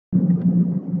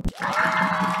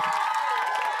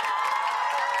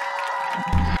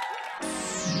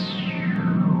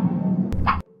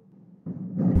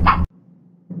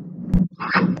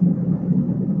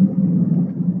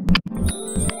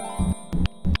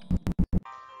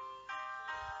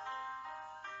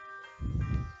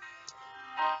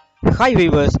Hi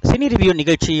viewers, cine review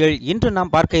நிகழ்ச்சியில் இன்று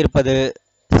நாம் பார்க்க இருப்பது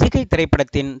சிகை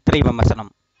திரைப்படத்தின் திரை விமர்சனம்.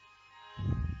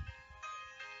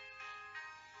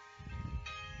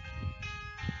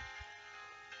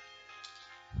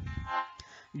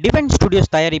 டிவைன்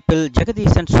ஸ்டுடியோஸ் தயாரிப்பில்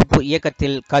ஜெகதீசன் சுப்பு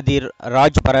இயக்கத்தில் கதிர்,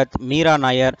 ராஜ் பரத், மீரா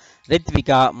நாயர்,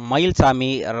 ரித்விகா, மயில்,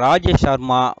 சாமி, ராஜேஷ்,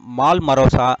 சர்மா,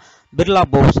 மரோசா, பிர்லா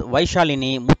போஸ்,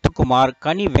 வைஷாலினி, முத்துக்குமார்,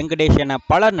 கனி, வெங்கடேஷ் என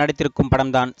பலர் நடித்திருக்கும்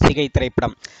படம்தான் சிகை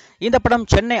திரைப்படம். இந்த படம்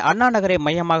சென்னை அண்ணா நகரை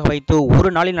மையமாக வைத்து ஒரு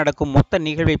நாளில் நடக்கும் மொத்த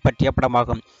நிகழ்வை பற்றிய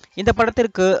படமாகும். இந்த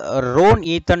படத்திற்கு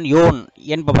ஈத்தன் யோன்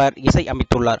என்பவர் இசை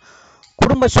அமைத்துள்ளார்.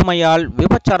 குடும்ப சுமையால்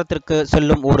விபச்சாரத்திற்கு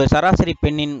செல்லும் ஒரு சராசரி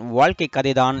பெண்ணின் வாழ்க்கை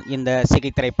கதைதான் இந்த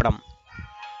சிகை திரைப்படம்.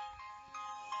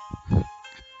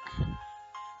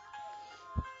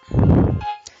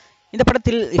 இந்த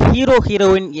படத்தில்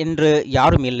ஹீரோயின் என்று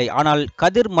யாரும் இல்லை. ஆனால்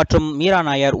கதிர் மற்றும் மீரா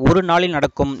நாயர் ஒரு நாளில்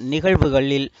நடக்கும்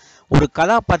நிகழ்வுகளில் ஒரு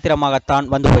கதாபாத்திரமாகத்தான்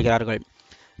வந்து போகிறார்கள்.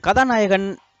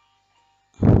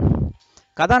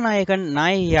 கதாநாயகன்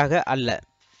நாயகியாக அல்ல.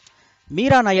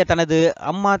 மீரா நாயர் தனது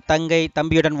அம்மா, தங்கை,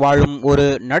 தம்பியுடன் வாழும் ஒரு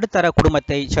நடுத்தர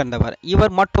குடும்பத்தை சேர்ந்தவர்.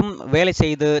 இவர் மட்டும் வேலை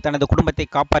செய்து தனது குடும்பத்தை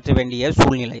காப்பாற்ற வேண்டிய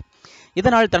சூழ்நிலை.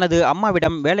 இதனால் தனது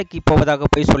அம்மாவிடம் வேலைக்கு போவதாக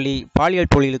போய் சொல்லி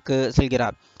பாலியல் தொழிலுக்கு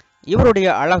செல்கிறார். இவருடைய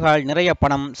அழகால் நிறைய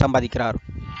பணம் சம்பாதிக்கிறார்.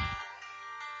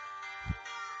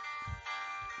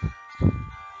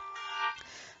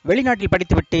 வெளிநாட்டில்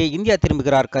படித்துவிட்டு இந்தியா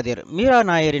திரும்புகிறார் கதிர். மீரா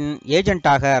நாயரின்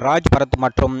ஏஜென்ட்டாக ராஜ் பரத்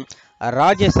மற்றும்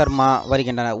ராஜேஷ் சர்மா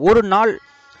வருகின்றனர். ஒரு நாள்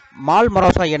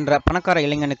மரோசா என்ற பணக்கார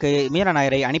இளைஞனுக்கு மீரா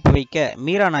நாயரை அனுப்பி வைக்க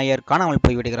மீரா நாயர் காணாமல்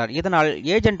போய்விடுகிறார். இதனால்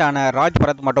ஏஜென்ட்டான ராஜ்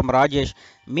பரத் மற்றும் ராஜேஷ்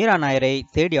மீரா நாயரை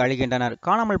தேடி அழுகின்றனர்.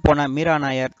 காணாமல் போன மீரா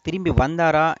நாயர் திரும்பி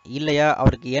வந்தாரா இல்லையா,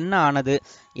 அவருக்கு என்ன ஆனது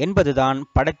என்பதுதான்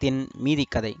படத்தின் மீதி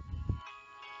கதை.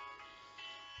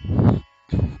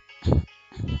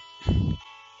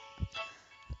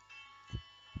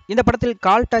 இந்த படத்தில்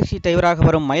கால் டாக்ஸி டிரைவராக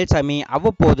வரும் மைல், சாமி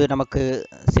அவ்வப்போது நமக்கு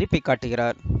சிரிப்பை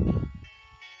காட்டுகிறார்.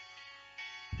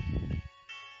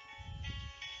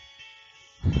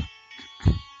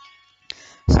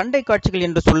 சண்டை காட்சிகள்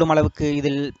என்று சொல்லும் அளவுக்கு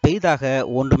இதில் பெரிதாக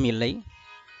ஒன்றும் இல்லை.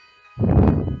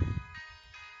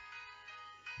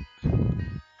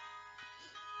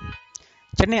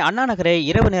 சென்னை அண்ணா நகரை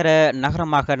இரவு நேர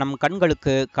நகரமாக நம்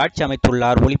கண்களுக்கு காட்சி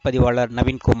அமைத்துள்ளார் ஒளிப்பதிவாளர்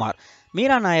நவீன். குமார்,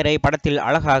 மீரா நாயரை படத்தில்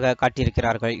அழகாக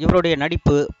காட்டியிருக்கிறார்கள். இவருடைய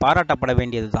நடிப்பு பாராட்டப்பட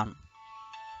வேண்டியதுதான்.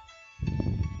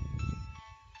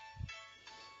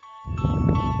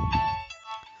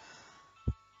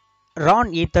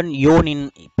 ஈத்தன் யோனின்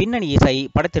பின்னணி இசை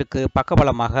படத்திற்கு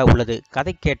பக்கபலமாக உள்ளது.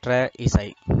 கதைக்கேற்ற இசை.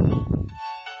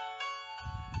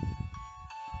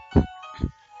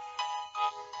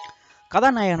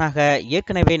 கதாநாயகனாக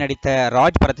ஏற்கனவே நடித்த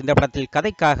ராஜ் பரத் இந்த படத்தில்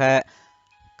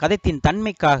கதைத்தின்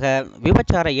தன்மைக்காக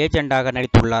விபச்சார ஏஜெண்டாக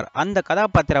நடித்துள்ளார். அந்த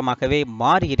கதாபாத்திரமாகவே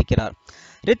மாறி இருக்கிறார்.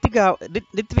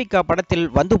 ரித்விகா படத்தில்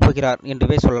வந்து போகிறார்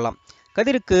என்றுவே சொல்லலாம்.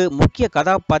 கதிருக்கு முக்கிய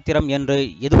கதாபாத்திரம் என்று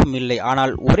எதுவும் இல்லை.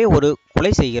 ஆனால் ஒரே ஒரு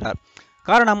கொலை செய்கிறார்.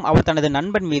 காரணம், அவர் தனது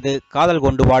நண்பன் மீது காதல்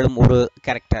கொண்டு வாழும் ஒரு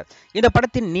கேரக்டர். இந்த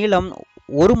படத்தின் நீளம்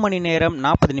 1 மணி நேரம்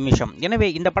 40 நிமிஷம். எனவே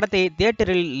இந்த படத்தை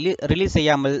தியேட்டரில் ரிலீஸ்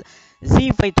செய்யாமல்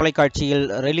ஜி5 தொலைக்காட்சியில்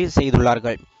ரிலீஸ்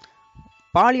செய்துள்ளார்கள்.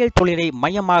 பாலியல் தொழிலை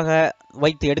மையமாக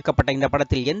வைத்து எடுக்கப்பட்ட இந்த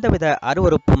படத்தில் எந்தவித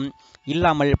அருவருப்பும்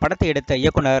இல்லாமல் படத்தை எடுத்த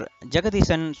இயக்குனர்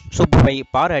ஜெகதீசன் சுப்புவை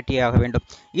பாராட்டியாக வேண்டும்.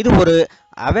 இது ஒரு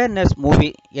அவேர்னஸ் மூவி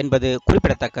என்பது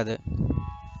குறிப்பிடத்தக்கது.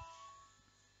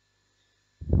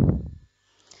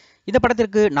 இந்த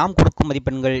படத்திற்கு நாம் கொடுக்கும்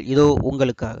மதிப்பெண்கள் இதோ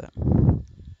உங்களுக்காக.